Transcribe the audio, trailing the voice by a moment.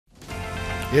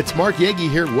It's Mark Yegge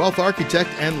here, wealth architect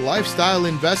and lifestyle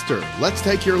investor. Let's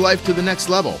take your life to the next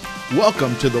level.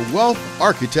 Welcome to the Wealth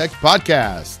Architect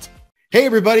Podcast. Hey,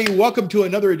 everybody. Welcome to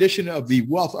another edition of the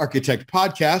Wealth Architect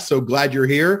Podcast. So glad you're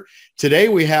here. Today,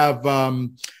 we have a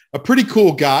pretty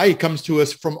cool guy. He comes to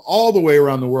us from all the way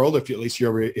around the world, if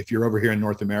you're over here in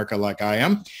North America like I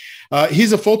am.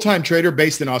 He's a full-time trader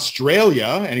based in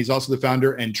Australia, and he's also the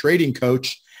founder and trading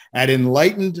coach at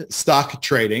Enlightened Stock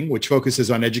Trading, which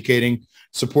focuses on educating,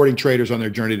 supporting traders on their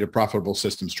journey to profitable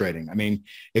systems trading. I mean,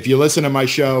 if you listen to my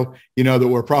show, you know that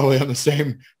we're probably on the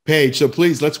same page. So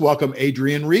please, let's welcome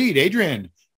Adrian Reid. Adrian,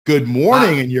 good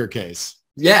morning in your case.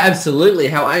 Yeah, absolutely.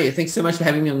 How are you? Thanks so much for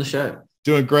having me on the show.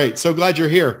 Doing great. So glad you're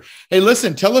here. Hey,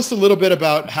 listen, tell us a little bit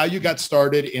about how you got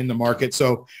started in the market.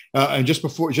 So, and just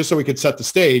so we could set the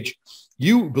stage,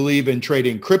 you believe in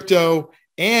trading crypto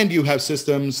and you have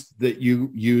systems that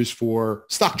you use for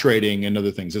stock trading and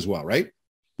other things as well, right?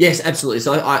 Yes, absolutely.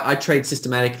 So I trade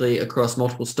systematically across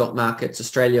multiple stock markets,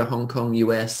 Australia, Hong Kong,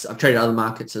 US. I've traded other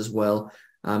markets as well.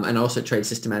 And I also trade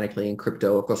systematically in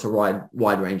crypto across a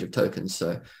wide range of tokens.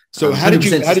 So how did you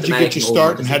get your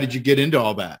start and how did you get into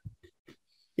all that?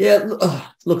 Yeah,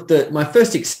 look, my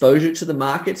first exposure to the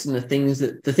markets and the thing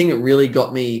that really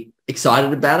got me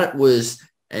excited about it was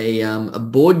a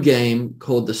board game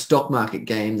called the Stock Market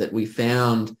Game that we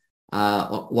found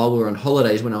while we were on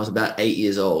holidays when I was about 8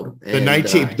 years old.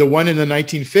 The one in the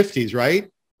 1950s, right?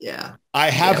 Yeah. I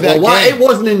have that game. It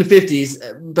wasn't in the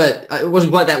 50s, but it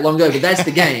wasn't quite that long ago, but that's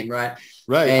the game, right?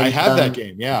 Right. And, I have that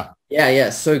game. Yeah.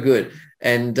 Yeah. So good.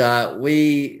 And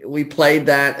we played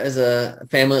that as a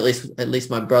family, at least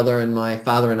my brother and my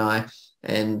father and I,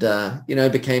 and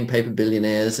became paper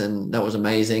billionaires, and that was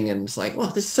amazing. And it's like,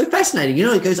 this is so fascinating.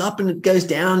 It goes up and it goes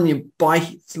down, and you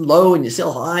buy low and you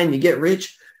sell high and you get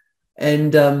rich.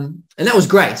 And that was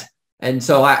great. And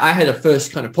so I had a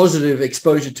first kind of positive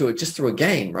exposure to it just through a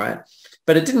game, right?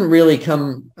 But it didn't really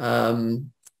become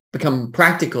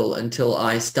practical until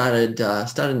I started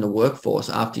in the workforce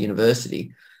after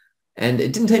university. And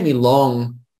it didn't take me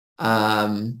long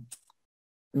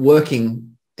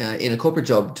working in a corporate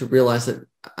job to realize that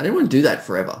I didn't want to do that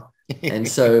forever. And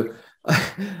so I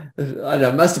don't know,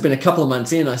 it must have been a couple of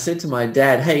months in, I said to my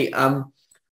dad, hey,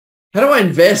 how do I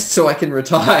invest so I can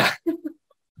retire?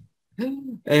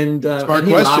 and he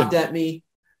laughed at me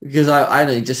because I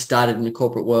only just started in the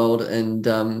corporate world,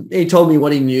 and he told me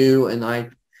what he knew, and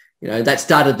that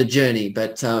started the journey.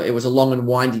 But it was a long and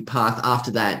windy path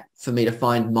after that for me to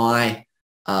find my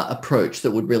approach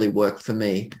that would really work for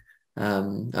me.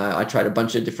 I tried a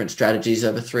bunch of different strategies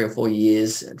over 3 or 4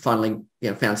 years, and finally,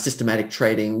 found systematic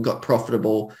trading, got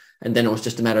profitable, and then it was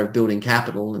just a matter of building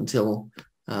capital until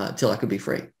I could be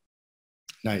free.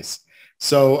 Nice.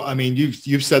 So, I mean,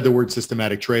 you've said the word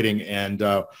systematic trading, and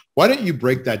why don't you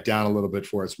break that down a little bit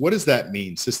for us? What does that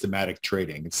mean, systematic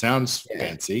trading? It sounds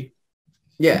fancy.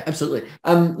 Yeah, absolutely.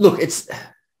 Look, it's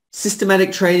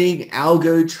systematic trading,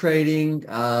 algo trading,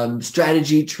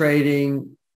 strategy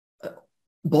trading,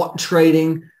 bot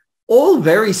trading, all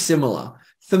very similar.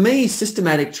 For me,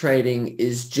 systematic trading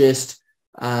is just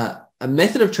a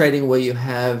method of trading where you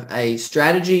have a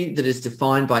strategy that is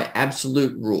defined by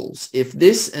absolute rules. If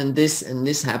this and this and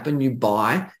this happen, you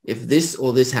buy. If this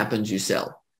or this happens, you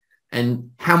sell.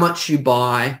 And how much you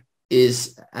buy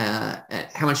is how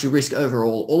much you risk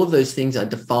overall. All of those things are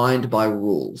defined by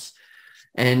rules.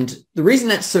 And the reason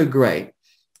that's so great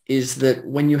is that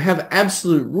when you have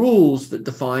absolute rules that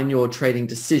define your trading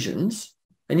decisions,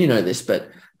 and you know this, but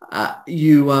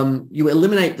you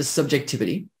eliminate the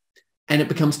subjectivity, and it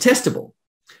becomes testable.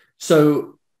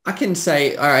 So I can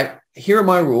say, all right, here are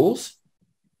my rules.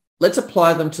 Let's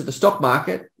apply them to the stock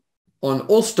market on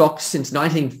all stocks since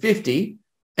 1950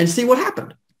 and see what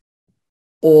happened.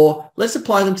 Or let's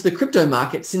apply them to the crypto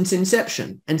market since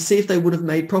inception and see if they would have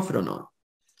made profit or not.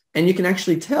 And you can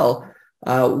actually tell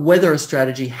whether a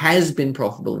strategy has been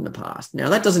profitable in the past. Now,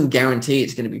 that doesn't guarantee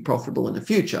it's going to be profitable in the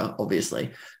future,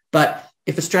 obviously. But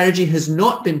if a strategy has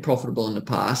not been profitable in the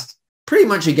past, pretty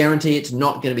much a guarantee it's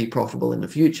not going to be profitable in the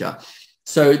future.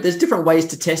 So there's different ways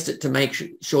to test it to make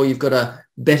sure you've got a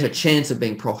better chance of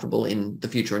being profitable in the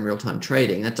future in real-time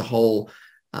trading. That's a whole,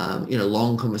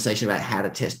 long conversation about how to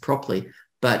test properly.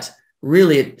 But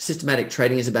really, systematic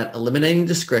trading is about eliminating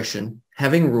discretion,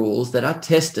 having rules that are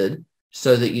tested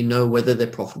so that you know whether they're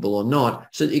profitable or not,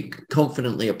 so that you can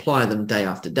confidently apply them day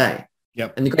after day.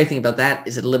 Yep. And the great thing about that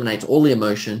is it eliminates all the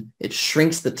emotion. It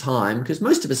shrinks the time because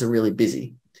most of us are really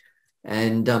busy.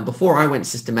 And before I went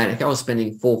systematic, I was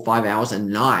spending 4 or 5 hours a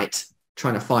night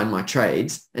trying to find my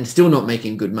trades and still not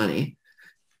making good money.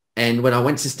 And when I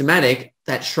went systematic,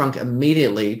 that shrunk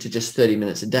immediately to just 30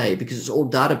 minutes a day because it's all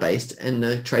data-based and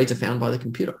the trades are found by the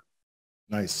computer.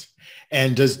 Nice.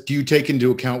 And do you take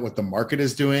into account what the market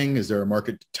is doing? Is there a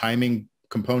market timing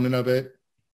component of it?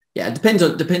 Yeah, it depends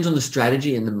on the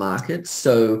strategy in the market.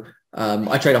 So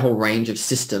I trade a whole range of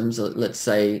systems. Let's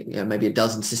say maybe a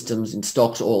dozen systems in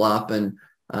stocks all up and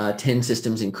 10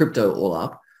 systems in crypto all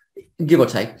up, give or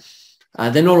take.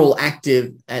 They're not all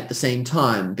active at the same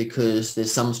time because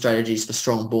there's some strategies for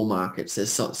strong bull markets.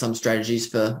 There's some strategies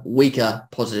for weaker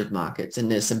positive markets, and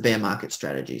there's some bear market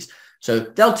strategies. So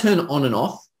they'll turn on and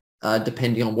off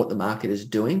depending on what the market is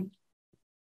doing.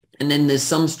 And then there's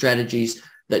some strategies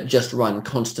that just run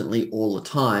constantly all the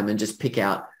time and just pick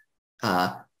out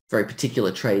very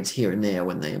particular trades here and there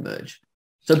when they emerge.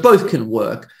 So both can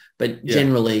work, but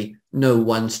generally no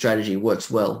one strategy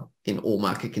works well in all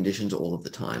market conditions all of the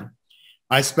time.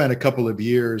 I spent a couple of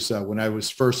years when I was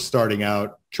first starting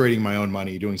out trading my own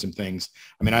money, doing some things.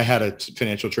 I mean, I had a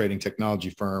financial trading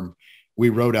technology firm. We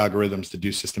wrote algorithms to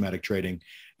do systematic trading.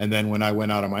 And then when I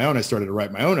went out on my own, I started to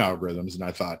write my own algorithms. And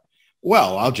I thought,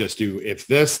 well, I'll just do if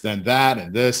this, then that,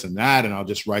 and this and that. And I'll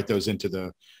just write those into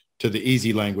the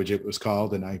easy language, it was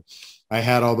called. And I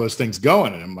had all those things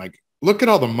going. And I'm like, look at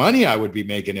all the money I would be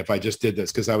making if I just did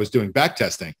this, because I was doing back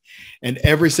testing. And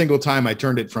every single time I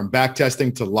turned it from back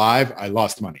testing to live, I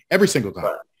lost money every single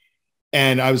time.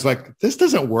 And I was like, this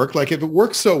doesn't work. Like, if it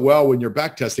works so well when you're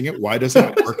back testing it, why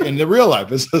doesn't it work in the real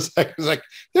life? It was like,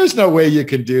 there's no way you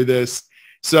can do this.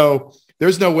 So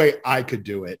there's no way I could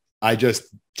do it. I just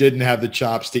didn't have the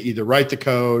chops to either write the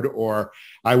code, or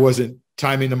I wasn't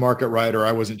timing the market right, or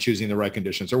I wasn't choosing the right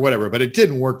conditions or whatever, but it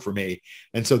didn't work for me.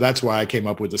 And so that's why I came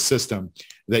up with a system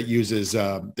that uses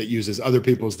other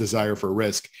people's desire for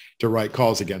risk to write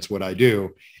calls against what I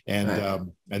do.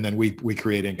 And, and then we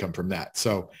create income from that.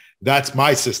 So that's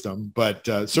my system, but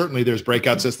certainly there's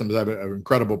breakout systems. I have an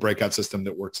incredible breakout system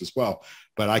that works as well,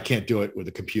 but I can't do it with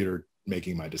a computer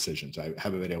making my decisions. I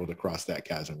haven't been able to cross that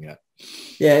chasm yet.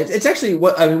 Yeah, it's actually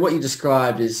what you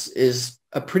described is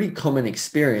a pretty common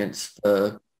experience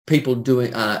for people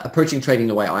doing approaching trading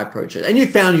the way I approach it. And you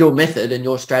found your method and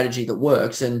your strategy that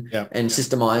works and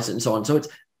systemize it and so on. So it's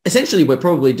essentially, we're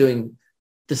probably doing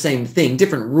the same thing,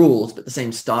 different rules, but the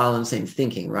same style and same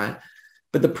thinking, right?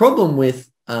 But the problem with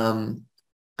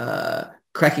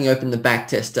cracking open the back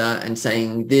tester and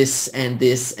saying this and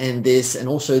this and this and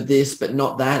also this, but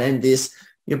not that and this,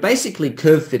 you're basically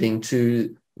curve fitting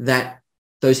to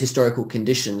those historical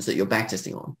conditions that you're back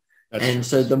testing on.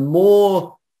 So the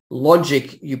more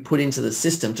logic you put into the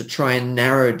system to try and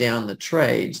narrow down the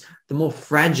trades, the more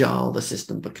fragile the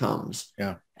system becomes.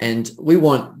 Yeah. And we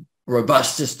want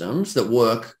robust systems that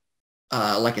work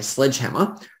like a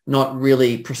sledgehammer, not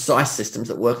really precise systems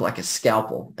that work like a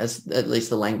scalpel, as at least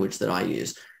the language that I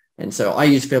use. And so I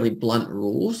use fairly blunt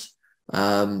rules.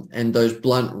 And those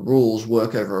blunt rules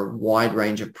work over a wide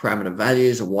range of parameter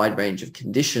values, a wide range of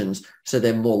conditions, so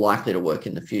they're more likely to work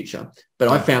in the future. But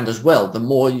I found as well, the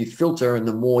more you filter and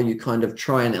the more you kind of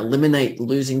try and eliminate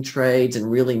losing trades and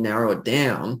really narrow it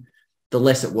down, the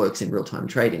less it works in real-time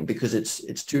trading, because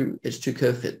it's too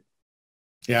curve fit.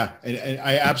 Yeah, and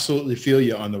I absolutely feel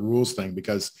you on the rules thing,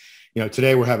 because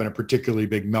today we're having a particularly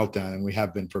big meltdown, and we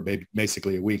have been for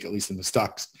basically a week, at least in the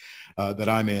stocks that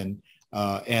I'm in.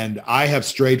 And I have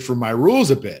strayed from my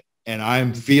rules a bit, and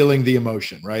I'm feeling the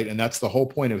emotion, right? And that's the whole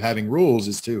point of having rules,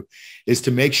 is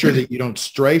to make sure that you don't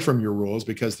stray from your rules,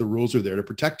 because the rules are there to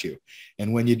protect you.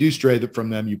 And when you do stray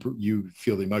from them, you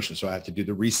feel the emotion. So I have to do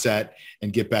the reset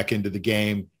and get back into the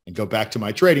game and go back to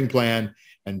my trading plan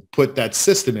and put that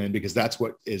system in, because that's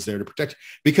what is there to protect you.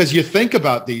 Because you think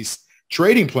about these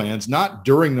trading plans, not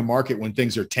during the market when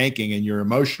things are tanking and you're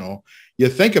emotional. You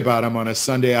think about them on a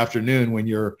Sunday afternoon when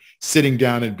you're sitting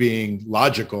down and being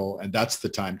logical, and that's the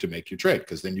time to make your trade,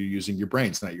 because then you're using your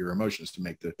brains, not your emotions, to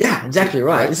make the. Yeah, exactly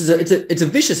right. This is it's a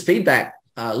vicious feedback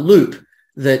loop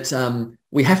that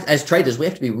we have, as traders, we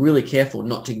have to be really careful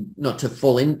not to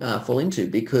fall into,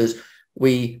 because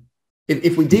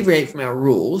if we deviate from our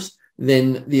rules,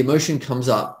 then the emotion comes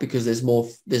up because there's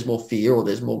more fear or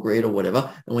there's more greed or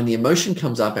whatever. And when the emotion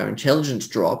comes up, our intelligence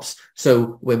drops.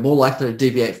 So we're more likely to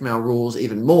deviate from our rules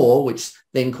even more, which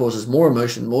then causes more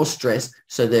emotion, more stress.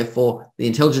 So therefore the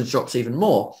intelligence drops even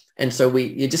more. And so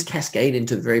you just cascade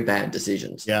into very bad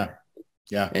decisions. Yeah.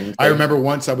 Yeah. And I remember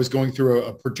once I was going through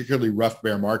a particularly rough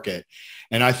bear market,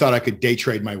 and I thought I could day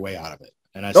trade my way out of it.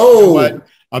 And I said, you know what?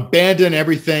 Abandon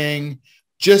everything.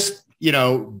 Just,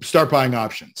 start buying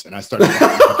options. And I started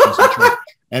buying options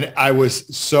and I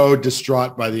was so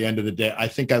distraught by the end of the day. I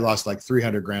think I lost like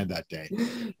 300 grand that day.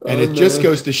 And it just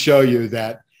goes to show you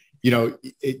that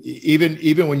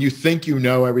even when you think you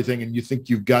know everything and you think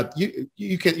you've got,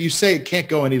 you say it can't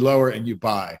go any lower and you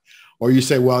buy, or you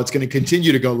say, well, it's going to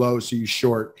continue to go low, so you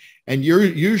short, and you're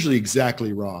usually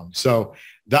exactly wrong. So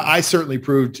I certainly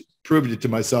proved it to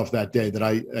myself that day that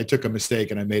I took a mistake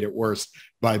and I made it worse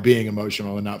by being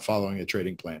emotional and not following a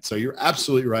trading plan. So you're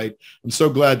absolutely right. I'm so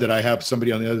glad that I have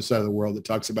somebody on the other side of the world that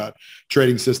talks about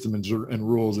trading systems and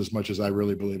rules as much as I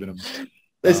really believe in them.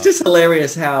 It's just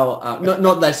hilarious how,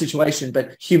 not that situation,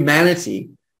 but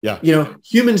humanity,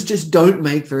 humans just don't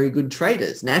make very good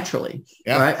traders naturally,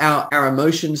 right? Our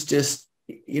emotions just,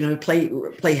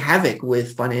 play havoc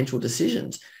with financial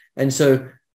decisions. And so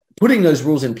putting those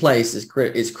rules in place is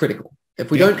critical. If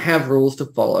we don't have rules to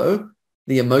follow,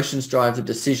 the emotions drive the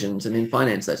decisions. And in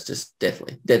finance, that's just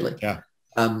deadly. Yeah.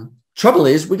 Trouble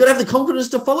is, we've got to have the confidence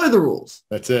to follow the rules.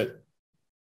 That's it.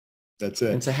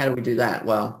 And so how do we do that?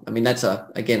 Well, I mean, that's a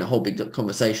whole big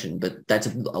conversation, but that's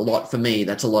a lot for me.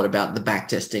 That's a lot about the back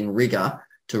testing rigor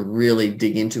to really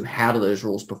dig into how do those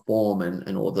rules perform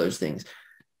and all of those things.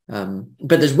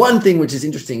 But there's one thing which is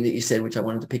interesting that you said, which I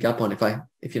wanted to pick up on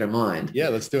if you don't mind. Yeah,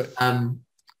 let's do it.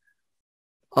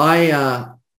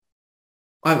 I've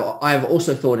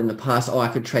also thought in the past, I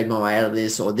could trade my way out of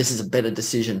this, or this is a better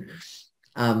decision,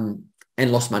 and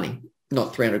lost money,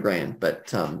 not 300 grand,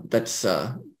 but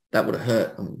that would have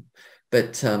hurt.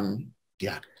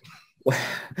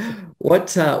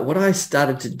 What I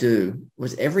started to do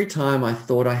was every time I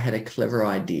thought I had a clever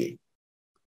idea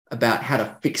about how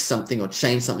to fix something or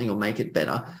change something or make it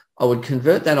better, I would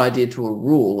convert that idea to a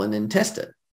rule and then test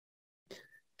it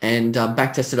and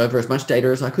back test it over as much data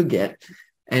as I could get.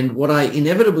 And what I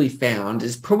inevitably found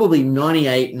is probably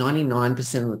 98,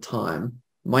 99% of the time,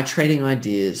 my trading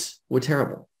ideas were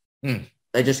terrible.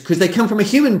 Because they come from a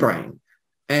human brain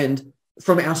and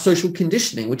from our social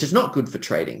conditioning, which is not good for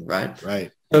trading, right?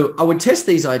 Right. So I would test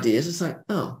these ideas. It's like,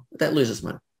 oh, that loses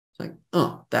money. It's like,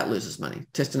 oh, that loses money.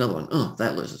 Test another one. Oh,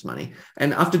 that loses money.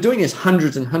 And after doing this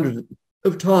hundreds and hundreds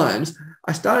of times,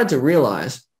 I started to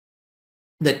realize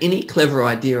that any clever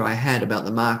idea I had about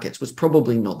the markets was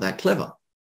probably not that clever.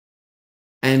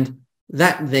 And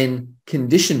that then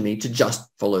conditioned me to just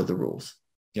follow the rules.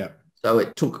 Yeah. So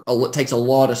it takes a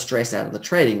lot of stress out of the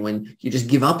trading when you just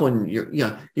give up on you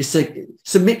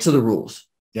submit to the rules.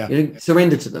 Yeah.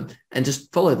 Surrender to them and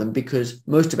just follow them, because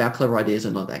most of our clever ideas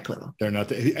are not that clever. They're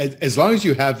not. As long as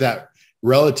you have that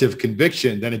relative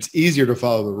conviction, then it's easier to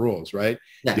follow the rules, right?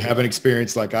 Yeah. You have an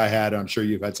experience like I had. I'm sure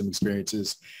you've had some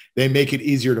experiences. They make it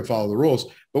easier to follow the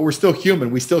rules, but we're still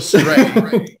human. We still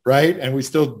stray, right? And we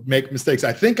still make mistakes.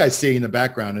 I think I see in the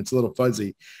background, it's a little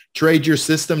fuzzy. Trade your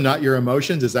system, not your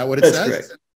emotions. Is that what it says?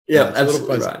 Correct. Yeah,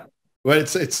 absolutely right. But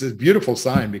it's a beautiful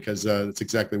sign, because that's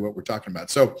exactly what we're talking about.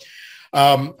 So,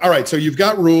 all right. So you've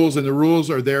got rules, and the rules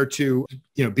are there to,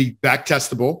 be back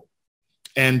testable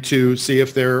and to see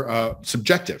if they're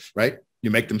subjective, right? You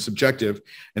make them subjective,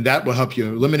 and that will help you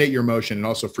eliminate your emotion and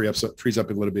also frees up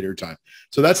a little bit of your time.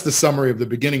 So that's the summary of the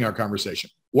beginning of our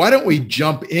conversation. Why don't we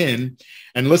jump in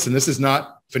and listen? This is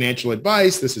not financial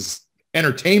advice. This is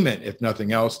entertainment, if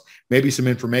nothing else, maybe some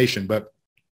information, but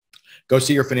go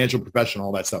see your financial professional,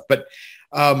 all that stuff. But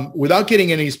without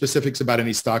getting any specifics about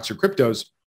any stocks or cryptos,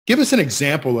 give us an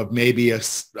example of maybe a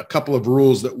couple of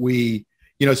rules that we,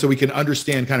 so we can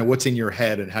understand kind of what's in your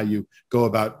head and how you go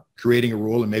about creating a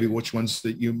rule, and maybe which ones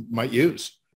that you might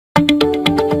use.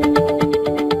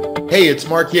 Hey, it's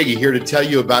Mark Yegge here to tell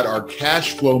you about our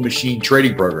cash flow machine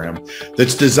trading program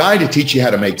that's designed to teach you how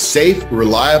to make safe,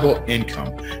 reliable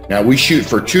income. Now, we shoot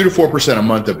for 2 to 4% a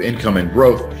month of income and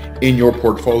growth in your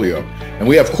portfolio. And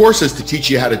we have courses to teach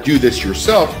you how to do this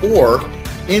yourself or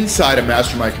inside a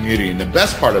mastermind community. And the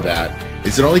best part of that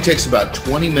is it only takes about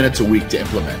 20 minutes a week to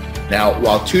implement. Now,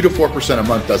 while 2 to 4% a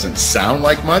month doesn't sound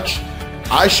like much,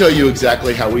 I show you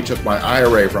exactly how we took my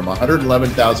IRA from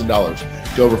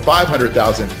 $111,000 to over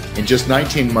 $500,000 in just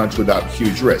 19 months without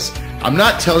huge risk. I'm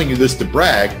not telling you this to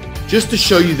brag, just to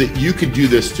show you that you can do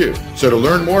this too. So to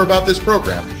learn more about this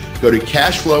program, go to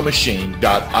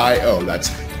cashflowmachine.io. That's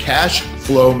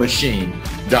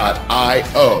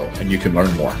cashflowmachine.io, and you can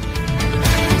learn more.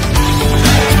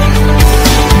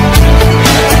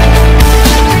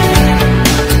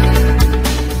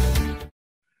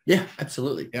 Yeah,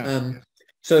 absolutely. Yeah.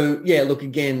 Look,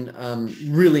 again,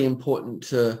 really important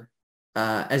to,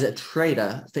 as a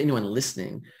trader, for anyone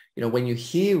listening, when you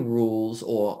hear rules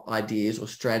or ideas or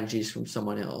strategies from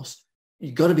someone else,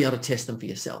 you've got to be able to test them for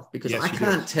yourself, because I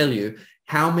can't tell you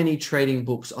how many trading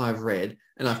books I've read,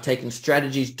 and I've taken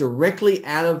strategies directly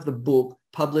out of the book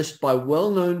published by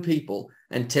well-known people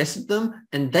and tested them,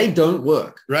 and they don't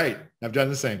work. Right. I've done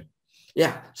the same.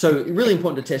 Yeah. So really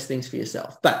important to test things for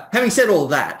yourself. But having said all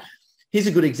that, here's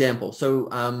a good example.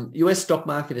 So US stock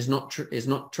market is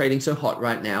not trading so hot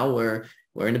right now. We're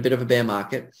in a bit of a bear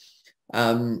market.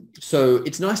 So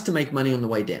it's nice to make money on the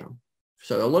way down.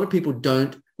 So a lot of people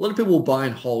will buy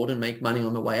and hold and make money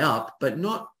on the way up,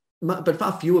 but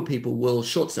far fewer people will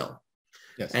short sell.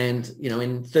 Yes. And,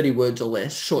 in 30 words or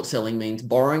less, short selling means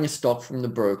borrowing a stock from the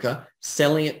broker,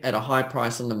 selling it at a high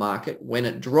price on the market. When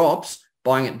it drops,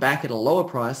 buying it back at a lower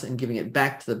price and giving it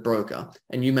back to the broker.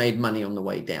 And you made money on the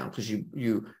way down because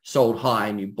you sold high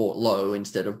and you bought low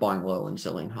instead of buying low and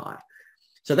selling high.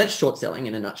 So that's short selling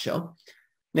in a nutshell.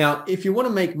 Now, if you want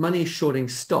to make money shorting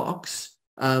stocks,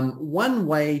 one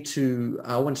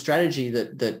strategy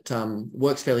that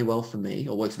works fairly well for me,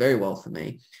 or works very well for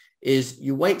me, is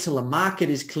you wait till the market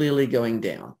is clearly going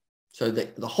down. So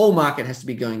the whole market has to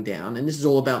be going down. And this is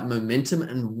all about momentum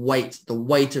and weight, the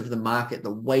weight of the market,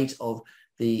 the weight of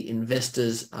the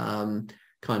investors'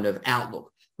 kind of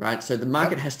outlook, right? So the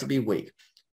market has to be weak.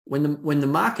 When the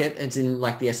market, as in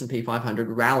like the S&P 500,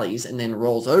 rallies and then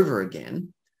rolls over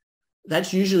again,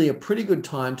 that's usually a pretty good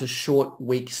time to short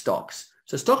weak stocks.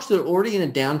 So stocks that are already in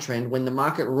a downtrend, when the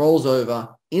market rolls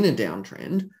over in a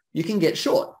downtrend, you can get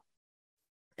short.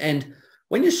 And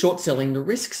when you're short selling, the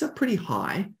risks are pretty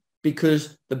high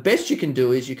because the best you can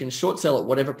do is you can short sell at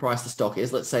whatever price the stock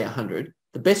is, let's say 100.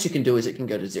 The best you can do is it can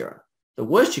go to 0. The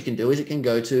worst you can do is it can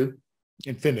go to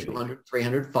infinity, 200,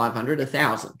 300, 500,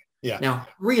 1,000. Yeah. Now,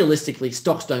 realistically,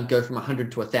 stocks don't go from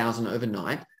 100 to 1,000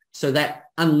 overnight. So that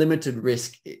unlimited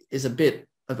risk is a bit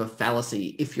of a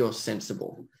fallacy if you're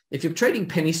sensible. If you're trading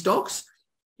penny stocks,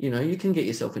 you can get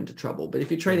yourself into trouble. But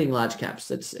if you're trading large caps,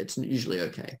 it's usually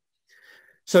okay.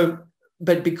 So,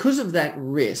 but because of that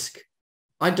risk,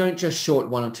 I don't just short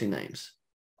 1 or 2 names.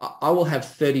 I will have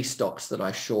 30 stocks that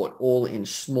I short all in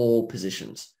small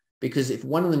positions because if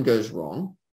one of them goes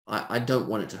wrong, I don't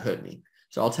want it to hurt me.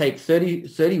 So I'll take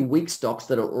 30 weak stocks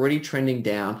that are already trending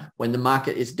down. When the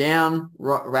market is down,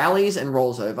 rallies and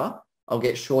rolls over, I'll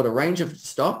get short a range of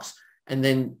stocks and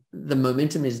then the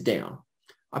momentum is down.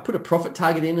 I put a profit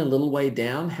target in a little way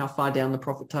down. How far down the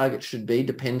profit target should be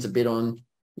depends a bit on,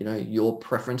 your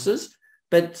preferences,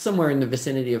 but somewhere in the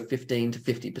vicinity of 15 to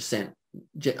 50%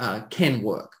 can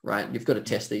work, right? You've got to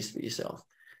test these for yourself.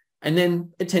 And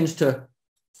then it tends to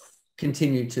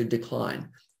continue to decline.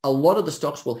 A lot of the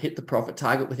stocks will hit the profit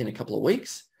target within a couple of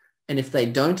weeks. And if they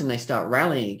don't and they start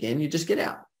rallying again, you just get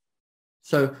out.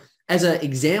 So as an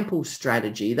example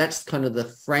strategy, that's kind of the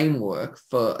framework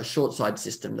for a short side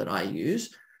system that I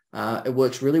use. It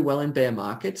works really well in bear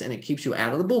markets and it keeps you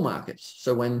out of the bull markets.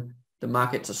 So when the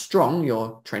markets are strong,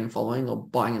 you're trend following or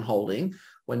buying and holding.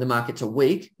 When the markets are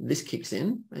weak, this kicks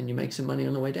in and you make some money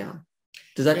on the way down.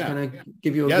 Does that kind of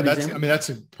give you a good example? That's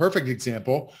a perfect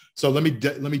example. So let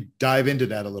me dive into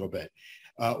that a little bit.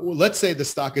 Let's say the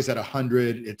stock is at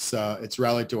 100. It's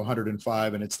rallied to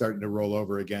 105 and it's starting to roll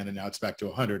over again. And now it's back to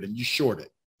 100 and you short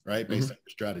it, right? Based on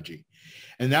your strategy.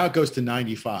 And now it goes to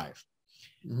 95.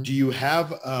 Mm-hmm. Do you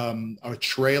have a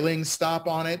trailing stop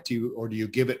on it? Do you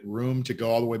give it room to go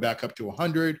all the way back up to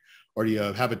 100? Or do you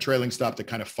have a trailing stop that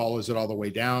kind of follows it all the way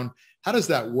down? How does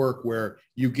that work where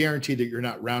you guarantee that you're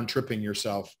not round tripping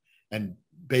yourself and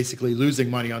basically losing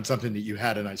money on something that you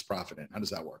had a nice profit in? How does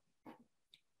that work?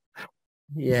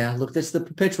 Yeah, look, that's the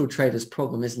perpetual trader's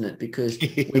problem, isn't it? Because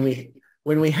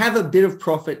when we have a bit of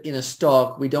profit in a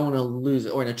stock, we don't want to lose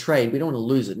it, or in a trade, we don't want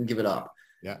to lose it and give it up.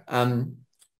 Yeah.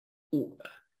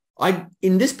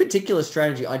 In this particular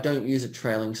strategy, I don't use a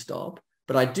trailing stop,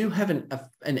 but I do have an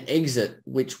exit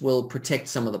which will protect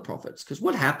some of the profits. Because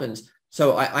what happens?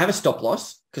 So I have a stop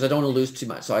loss because I don't want to lose too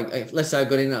much. So let's say I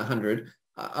got in at 100,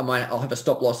 I'll have a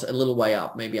stop loss a little way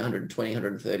up, maybe 120,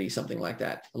 130, something like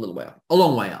that, a little way up, a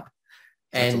long way up.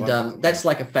 And that's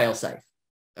like a fail safe.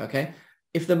 Okay.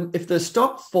 If the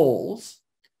stock falls,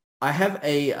 I have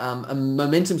a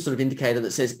momentum sort of indicator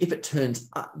that says if it turns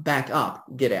back up,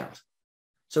 get out.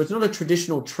 So it's not a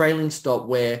traditional trailing stop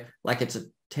where like it's a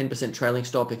 10% trailing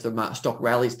stop. If the stock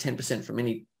rallies 10% from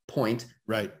any point,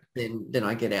 right, then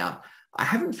I get out. I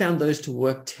haven't found those to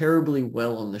work terribly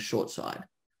well on the short side.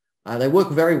 They work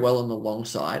very well on the long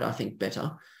side, I think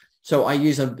better. So I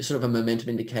use a sort of a momentum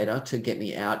indicator to get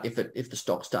me out if the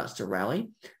stock starts to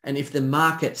rally. And if the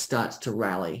market starts to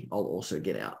rally, I'll also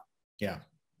get out. Yeah.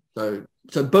 So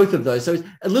both of those. So it's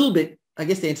a little bit, I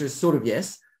guess the answer is sort of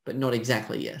yes, but not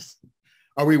exactly yes.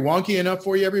 Are we wonky enough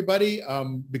for you, everybody?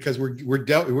 Because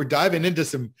we're diving into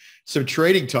some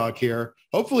trading talk here.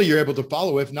 Hopefully you're able to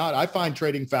follow. If not, I find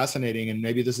trading fascinating, and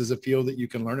maybe this is a field that you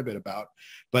can learn a bit about.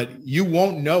 But you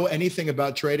won't know anything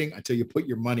about trading until you put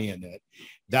your money in it.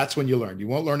 That's when you learn. You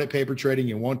won't learn it paper trading.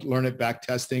 You won't learn it back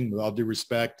testing, with all due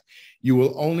respect. You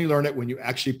will only learn it when you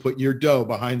actually put your dough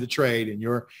behind the trade and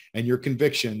your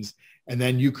convictions. And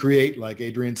then you create, like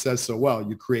Adrian says so well,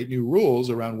 you create new rules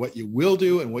around what you will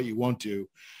do and what you won't do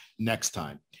next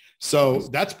time. So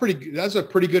that's a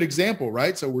pretty good example,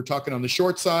 right? So we're talking on the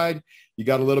short side. You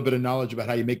got a little bit of knowledge about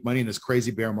how you make money in this crazy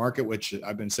bear market, which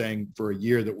I've been saying for a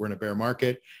year that we're in a bear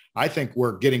market. I think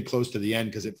we're getting close to the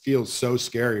end because it feels so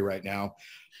scary right now.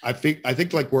 I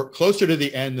think like we're closer to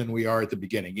the end than we are at the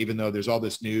beginning, even though there's all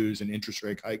this news and interest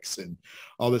rate hikes and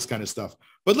all this kind of stuff.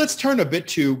 But let's turn a bit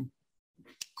to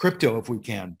crypto if we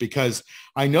can, because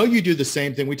I know you do the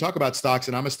same thing. We talk about stocks,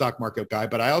 and I'm a stock market guy,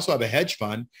 but I also have a hedge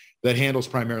fund that handles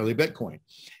primarily Bitcoin.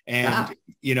 And,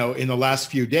 in the last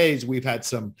few days, we've had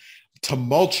some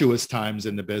tumultuous times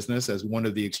in the business as one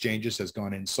of the exchanges has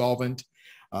gone insolvent.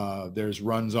 There's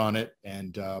runs on it,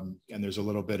 and there's a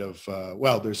little bit of,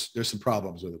 there's some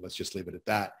problems with it. Let's just leave it at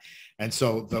that. And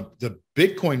so the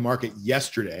Bitcoin market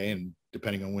yesterday, and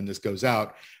depending on when this goes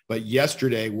out, but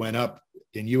yesterday went up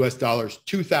in US dollars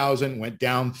 2,000, went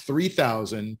down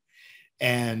 3,000,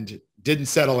 and didn't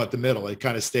settle at the middle. It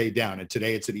kind of stayed down. And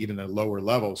today it's at even a lower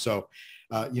level. So,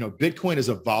 Bitcoin is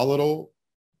a volatile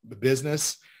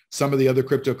business. Some of the other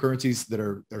cryptocurrencies that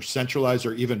are centralized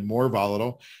are even more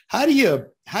volatile. How do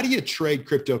you trade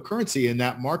cryptocurrency in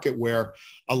that market where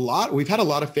we've had a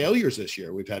lot of failures this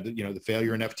year? We've had, the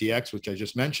failure in FTX, which I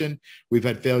just mentioned. We've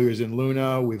had failures in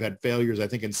Luna. We've had failures, I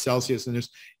think, in Celsius. And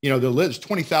there's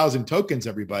 20,000 tokens,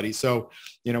 everybody. So,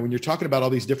 when you're talking about all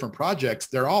these different projects,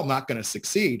 they're all not going to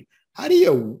succeed. How do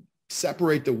you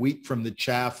separate the wheat from the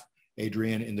chaff,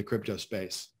 Adrian, in the crypto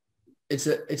space?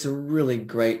 It's a really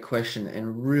great question,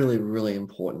 and really, really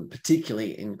important,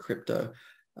 particularly in crypto.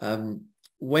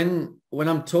 When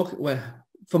I'm talking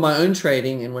for my own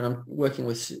trading, and when I'm working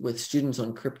with students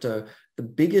on crypto, the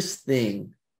biggest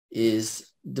thing is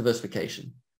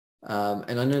diversification.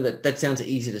 And I know that sounds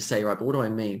easy to say, right? But what do I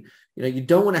mean? You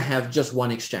don't want to have just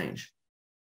one exchange,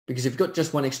 because if you've got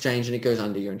just one exchange and it goes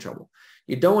under, you're in trouble.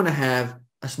 You don't want to have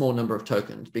a small number of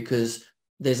tokens, because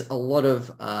there's a lot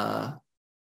of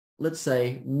let's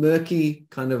say, murky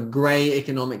kind of gray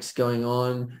economics going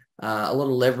on, a lot of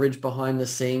leverage behind the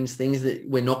scenes, things that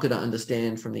we're not going to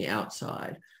understand from the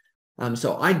outside.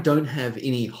 So I don't have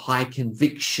any high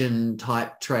conviction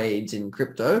type trades in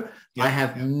crypto. I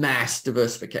have mass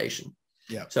diversification.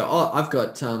 Yeah. So I've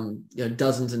got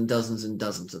dozens and dozens and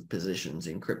dozens of positions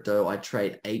in crypto. I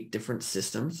trade 10 different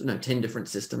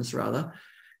systems rather.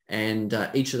 And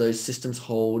each of those systems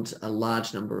holds a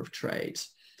large number of trades.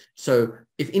 So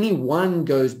if any one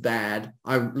goes bad,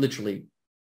 I literally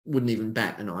wouldn't even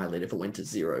bat an eyelid if it went to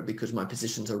zero, because my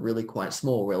positions are really quite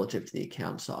small relative to the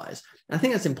account size. And I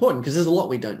think that's important because there's a lot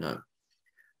we don't know.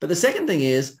 But the second thing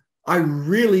is, I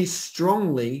really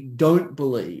strongly don't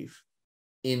believe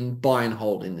in buy and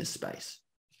hold in this space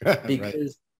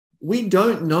because we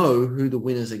don't know who the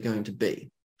winners are going to be.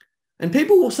 And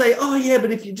people will say, oh yeah,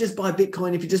 but if you just buy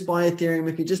Bitcoin, if you just buy Ethereum,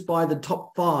 if you just buy the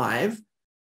top 5,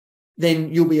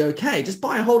 then you'll be okay. Just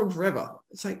buy and hold them forever.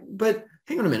 It's like, but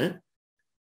hang on a minute.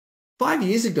 5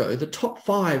 years ago, the top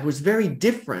 5 was very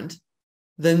different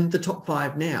than the top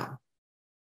 5 now.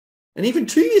 And even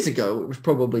 2 years ago, it was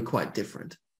probably quite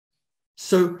different.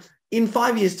 So in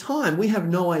 5 years' time, we have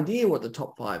no idea what the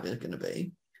top 5 is going to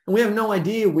be. And we have no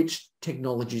idea which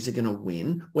technologies are going to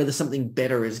win, whether something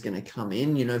better is going to come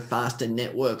in, faster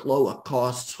network, lower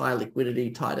costs, high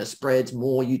liquidity, tighter spreads,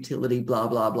 more utility, blah,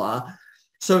 blah, blah.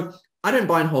 So I don't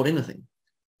buy and hold anything.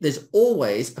 There's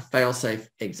always a fail-safe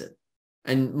exit.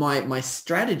 And my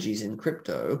strategies in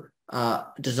crypto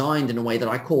are designed in a way that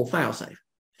I call fail-safe.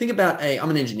 Think about I'm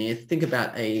an engineer. Think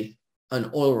about an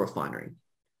oil refinery.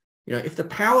 If the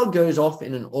power goes off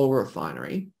in an oil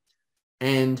refinery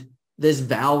and there's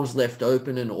valves left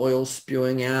open and oil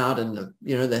spewing out and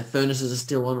the furnaces are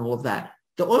still on and all of that,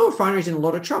 the oil refinery is in a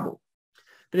lot of trouble.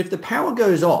 But if the power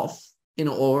goes off in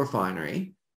an oil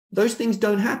refinery, those things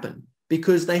don't happen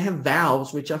because they have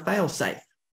valves which are fail-safe.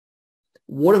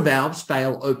 Water valves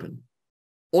fail open.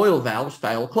 Oil valves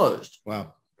fail closed.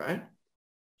 Wow. Right?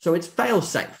 So it's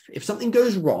fail-safe. If something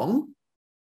goes wrong,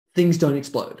 things don't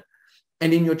explode.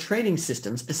 And in your trading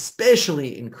systems,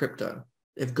 especially in crypto,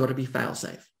 they've got to be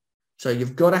fail-safe. So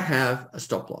you've got to have a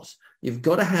stop loss. You've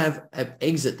got to have an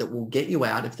exit that will get you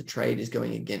out if the trade is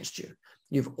going against you.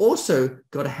 You've also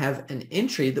got to have an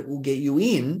entry that will get you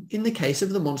in the case of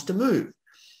the monster move.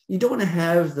 You don't want to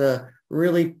have the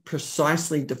really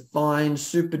precisely defined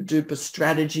super duper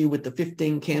strategy with the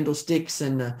 15 candlesticks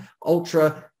and the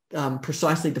ultra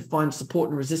precisely defined support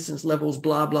and resistance levels,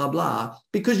 blah, blah, blah,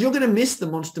 because you're going to miss the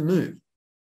monster move.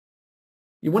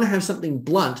 You want to have something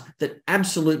blunt that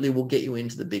absolutely will get you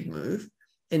into the big move.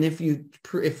 And if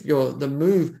the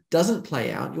move doesn't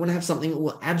play out, you want to have something that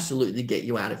will absolutely get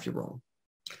you out if you're wrong.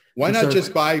 Why not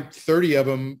just buy 30 of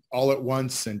them all at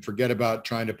once and forget about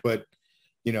trying to put,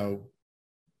 not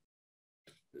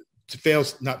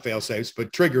fail safes,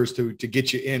 but triggers to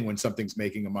get you in when something's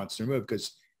making a monster move,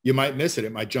 because you might miss it.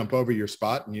 It might jump over your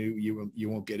spot and you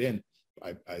won't get in.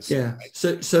 I yeah.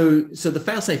 So the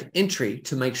fail-safe entry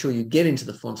to make sure you get into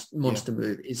the monster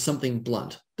move is something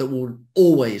blunt that will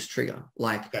always trigger,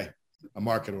 like a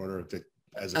market order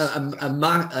as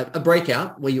a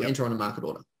breakout where you enter on a market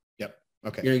order. Yep.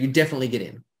 Okay. You definitely get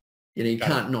in. You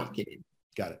can't not get in.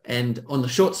 Got it. And on the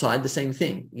short side, the same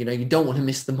thing. You don't want to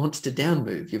miss the monster down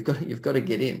move. You've got to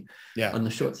get in on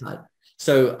the short side.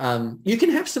 So you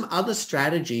can have some other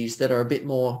strategies that are a bit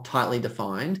more tightly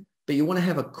defined, but you want to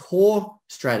have a core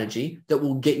strategy that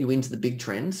will get you into the big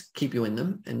trends, keep you in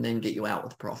them, and then get you out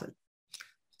with profit.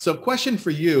 So question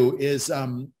for you is,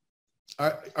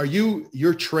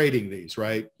 you're trading these,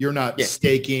 right? You're not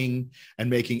staking and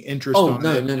making interest on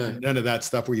it. No. None of that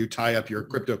stuff where you tie up your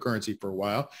cryptocurrency for a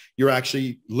while. You're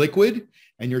actually liquid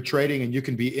and you're trading, and you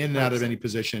can be in and out of any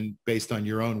position based on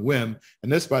your own whim.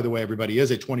 And this, by the way, everybody, is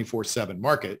a 24/7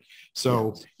 market.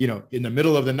 So, in the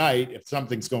middle of the night, if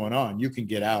something's going on, you can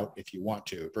get out if you want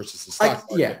to, versus the stock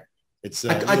market. It's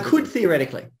I could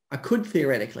theoretically.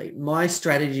 My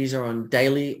strategies are on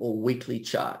daily or weekly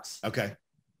charts. Okay.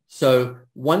 So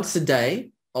once a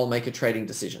day, I'll make a trading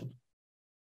decision,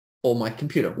 or my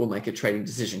computer will make a trading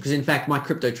decision. Because in fact, my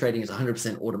crypto trading is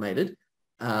 100% automated.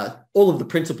 All of the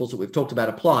principles that we've talked about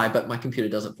apply, but my computer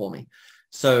does it for me.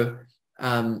 So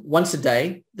once a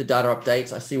day, the data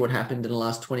updates. I see what happened in the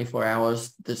last 24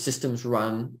 hours. The systems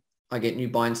run. I get new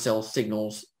buy and sell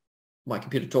signals. My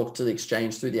computer talks to the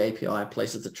exchange through the API,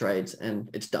 places the trades, and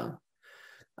it's done.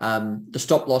 The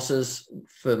stop losses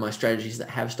for my strategies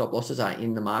that have stop losses are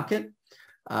in the market.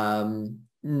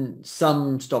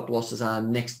 Some stop losses are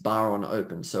next bar on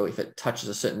open. So if it touches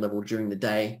a certain level during the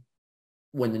day,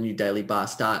 when the new daily bar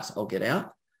starts, I'll get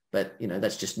out. But,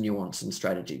 that's just nuance and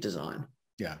strategy design.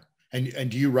 Yeah. And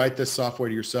do you write this software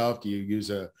to yourself? Do you use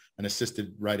an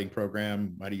assisted writing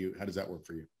program? How does that work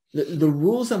for you? The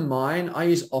rules are mine. I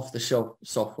use off-the-shelf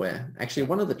software. Actually,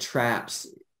 one of the traps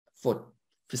for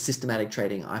systematic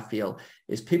trading, I feel,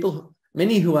 is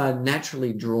many who are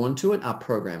naturally drawn to it are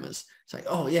programmers. It's like,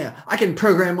 oh yeah, I can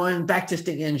program my own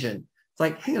backtesting engine. It's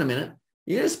like, hang on a minute.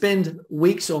 You're going to spend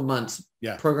weeks or months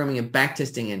programming a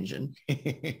backtesting engine.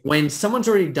 When someone's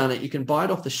already done it, you can buy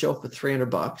it off the shelf for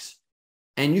 $300,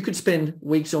 and you could spend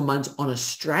weeks or months on a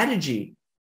strategy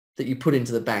that you put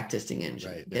into the backtesting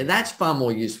engine. Right. Yeah, that's far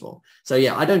more useful. So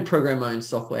yeah, I don't program my own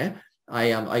software.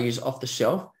 I use off the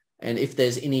shelf. And if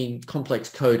there's any complex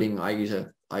coding, I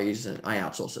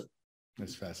outsource it.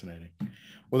 That's fascinating.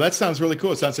 Well, that sounds really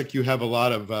cool. It sounds like you have a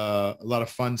lot of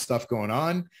fun stuff going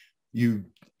on. You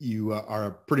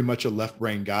are pretty much a left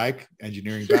brain guy,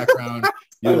 engineering background.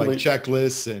 You like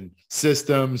checklists and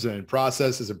systems and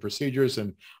processes and procedures.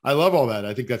 And I love all that.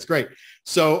 I think that's great.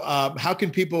 So how can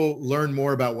people learn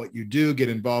more about what you do, get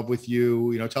involved with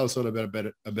you? Tell us a little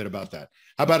bit about that.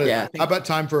 How about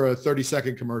time for a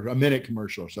 30-second commercial, a minute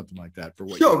commercial or something like that for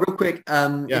what Sure, real quick.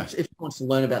 If you want to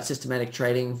learn about systematic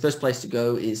trading, first place to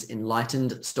go is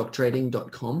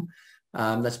enlightenedstocktrading.com.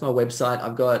 That's my website.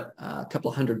 I've got a couple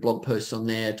of hundred blog posts on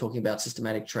there talking about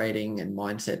systematic trading and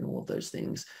mindset and all of those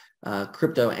things,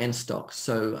 crypto and stocks.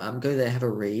 So go there, have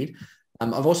a read.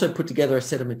 I've also put together a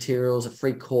set of materials, a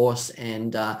free course,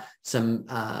 and some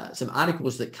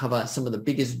articles that cover some of the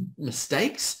biggest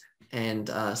mistakes and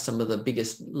some of the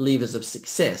biggest levers of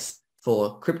success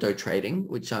for crypto trading,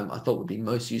 which I thought would be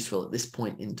most useful at this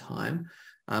point in time.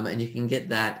 And you can get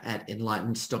that at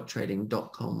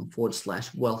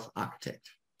enlightenedstocktrading.com/wealth architect.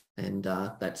 And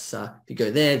that's if you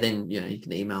go there, then you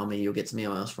can email me. You'll get some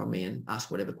emails from me and ask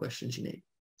whatever questions you need.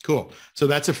 Cool. So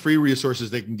that's a free resources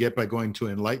they can get by going to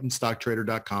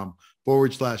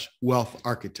enlightenedstocktrader.com/wealth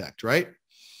architect, right?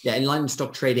 Yeah,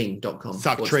 enlightenedstocktrading.com.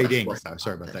 Stock trading.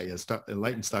 Sorry about that. Yeah,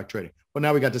 Enlightened Stock Trading. Well,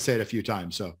 now we got to say it a few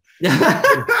times. So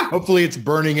hopefully it's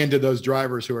burning into those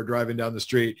drivers who are driving down the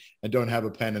street and don't have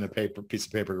a pen and a piece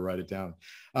of paper to write it down.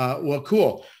 Well,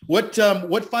 cool. What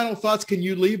final thoughts can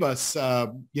you leave us,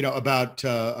 about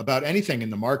anything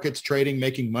in the markets, trading,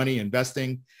 making money,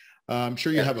 investing? I'm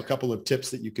sure you have a couple of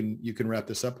tips that you can wrap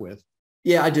this up with.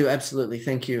 Yeah, I do. Absolutely.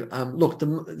 Thank you. Look,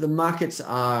 the markets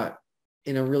are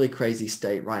in a really crazy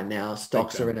state right now.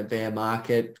 Stocks are in a bear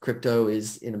market. Crypto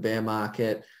is in a bear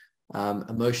market.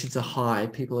 Emotions are high.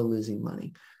 People are losing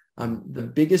money. The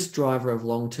biggest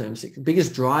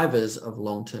biggest drivers of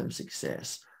long-term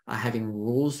success are having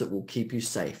rules that will keep you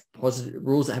safe, positive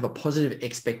rules that have a positive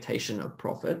expectation of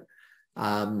profit,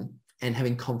 and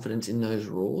having confidence in those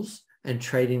rules and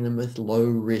trading them with low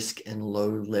risk and low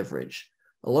leverage.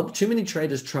 Too many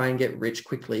traders try and get rich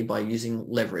quickly by using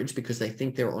leverage because they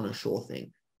think they're on a sure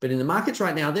thing. But in the markets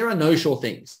right now, there are no sure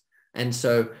things. And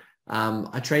so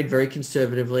I trade very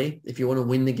conservatively. If you want to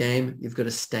win the game, you've got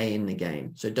to stay in the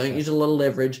game. So don't use a lot of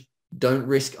leverage. Don't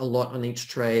risk a lot on each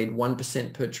trade.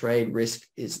 1% per trade risk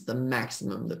is the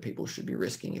maximum that people should be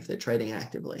risking if they're trading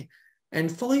actively. And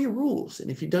follow your rules.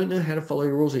 And if you don't know how to follow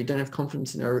your rules or you don't have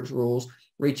confidence in those rules,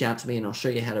 reach out to me and I'll show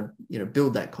you how to,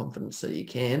 build that confidence so you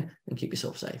can and keep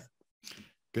yourself safe.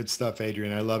 Good stuff,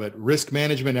 Adrian. I love it. Risk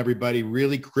management, everybody,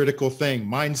 really critical thing.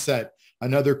 Mindset,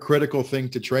 another critical thing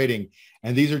to trading.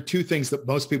 And these are two things that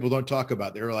most people don't talk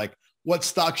about. They're like, what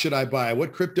stock should I buy?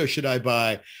 What crypto should I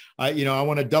buy? I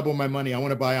want to double my money. I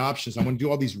want to buy options. I want to do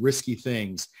all these risky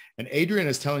things. And Adrian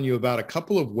is telling you about a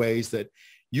couple of ways that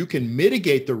you can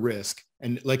mitigate the risk.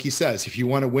 And like he says, if you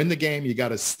want to win the game, you got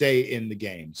to stay in the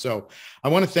game. So I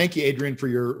want to thank you, Adrian, for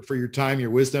your time, your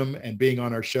wisdom, and being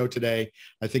on our show today.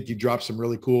 I think you dropped some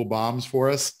really cool bombs for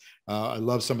us. I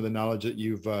love some of the knowledge that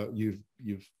you've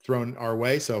thrown our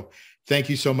way. So thank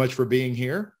you so much for being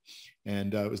here.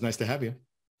 And it was nice to have you.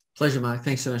 Pleasure, Mark.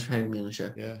 Thanks so much for having me on the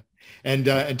show. Yeah. And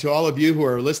to all of you who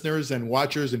are listeners and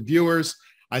watchers and viewers,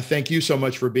 I thank you so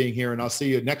much for being here, and I'll see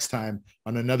you next time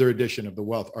on another edition of the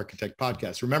Wealth Architect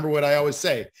Podcast. Remember what I always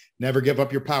say, never give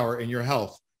up your power in your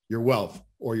health, your wealth,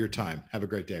 or your time. Have a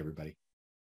great day, everybody.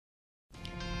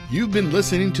 You've been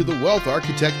listening to the Wealth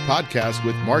Architect Podcast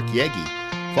with Mark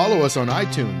Yegge. Follow us on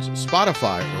iTunes,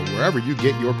 Spotify, or wherever you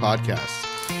get your podcasts.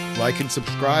 Like and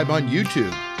subscribe on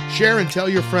YouTube. Share and tell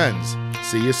your friends.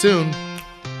 See you soon.